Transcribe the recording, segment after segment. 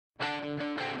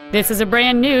This is a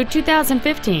brand new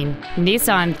 2015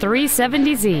 Nissan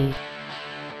 370Z.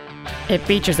 It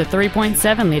features a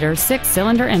 3.7-liter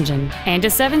six-cylinder engine and a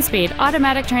 7-speed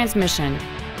automatic transmission.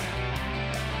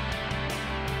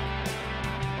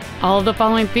 All of the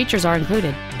following features are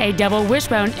included: a double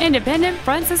wishbone independent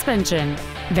front suspension,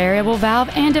 variable valve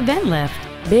and event lift,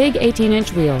 big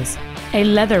 18-inch wheels, a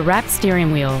leather-wrapped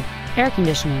steering wheel, air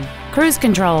conditioning, cruise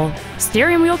control,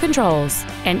 steering wheel controls,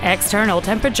 an external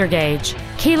temperature gauge,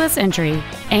 keyless entry,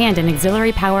 and an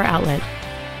auxiliary power outlet.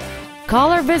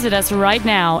 Call or visit us right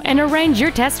now and arrange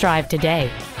your test drive today.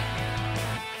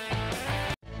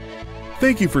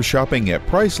 Thank you for shopping at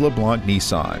Price LeBlanc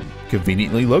Nissan,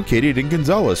 conveniently located in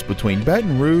Gonzales between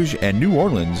Baton Rouge and New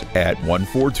Orleans at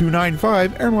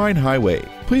 14295 Airline Highway.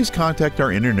 Please contact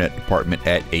our internet department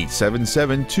at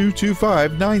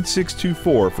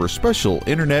 877-225-9624 for special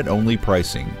internet-only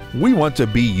pricing. We want to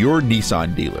be your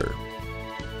Nissan dealer.